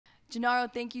Gennaro,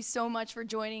 thank you so much for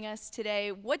joining us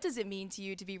today. What does it mean to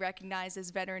you to be recognized as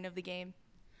veteran of the game?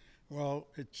 Well,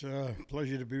 it's a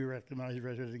pleasure to be recognized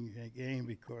veteran of the game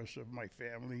because of my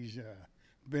family's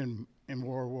been in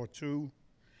World War II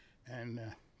and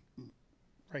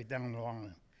right down the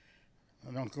line.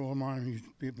 An uncle of mine used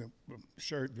to be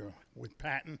served with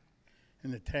Patton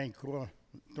in the tank corps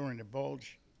during the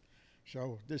Bulge.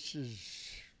 So it's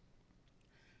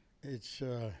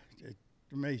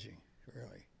amazing,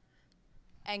 really.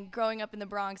 And growing up in the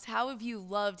Bronx, how have you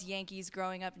loved Yankees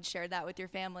growing up and shared that with your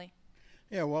family?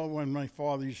 Yeah, well, when my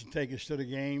father used to take us to the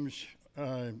games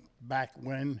back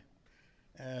when,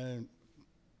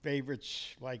 favorites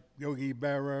like Yogi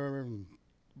Berra and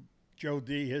Joe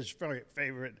D, his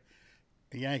favorite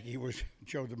Yankee was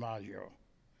Joe DiMaggio.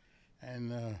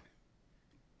 And a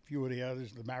few of the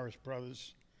others, the Maris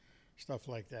brothers, stuff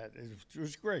like that. It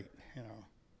was great, you know.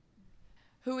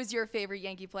 Who was your favorite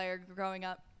Yankee player growing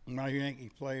up? My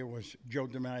Yankee player was Joe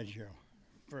DiMaggio,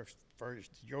 first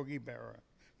Yogi Berra,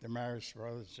 the Maris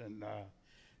brothers, and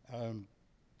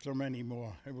so many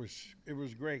more. It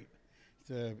was great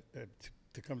to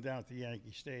come down to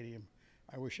Yankee Stadium.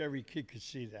 I wish every kid could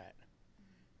see that,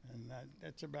 and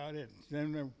that's about it.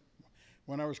 Then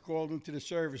when I was called into the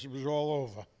service, it was all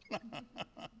over.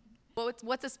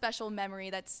 What's a special memory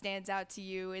that stands out to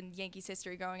you in Yankees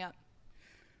history growing up?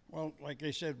 Well, like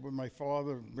I said, with my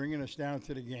father bringing us down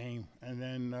to the game, and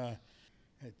then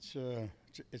it's a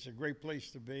great place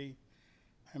to be.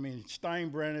 I mean,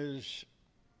 Steinbrenners,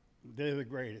 they're the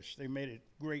greatest. They made it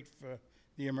great for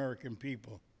the American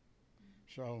people.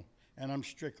 So, and I'm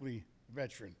strictly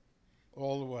veteran,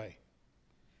 all the way.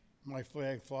 My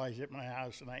flag flies at my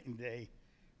house night and day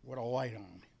with a light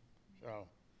on. So,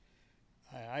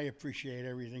 I appreciate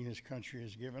everything this country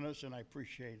has given us, and I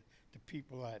appreciate the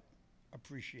people that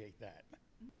appreciate that.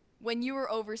 When you were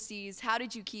overseas, how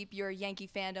did you keep your Yankee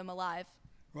fandom alive?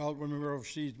 Well, when we were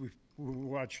overseas, we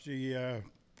watched the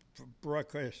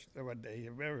broadcast one day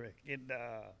in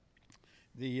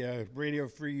the Radio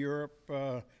Free Europe,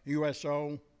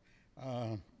 USO.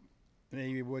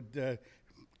 They would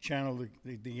channel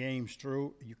the games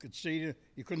through. You could you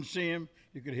couldn't see them,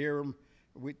 you could hear them.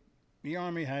 The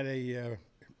Army had a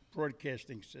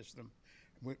broadcasting system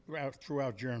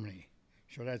throughout Germany.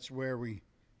 So that's where we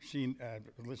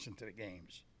listened to the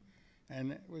games,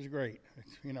 and it was great.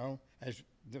 You know,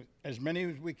 as many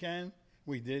as we can,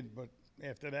 we did. But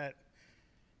after that,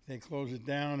 they closed it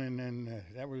down, and then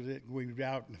that was it. We were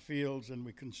out in the fields, and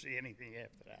we couldn't see anything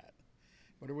after that.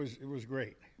 But it was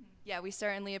great. Yeah, we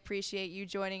certainly appreciate you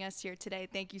joining us here today.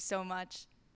 Thank you so much.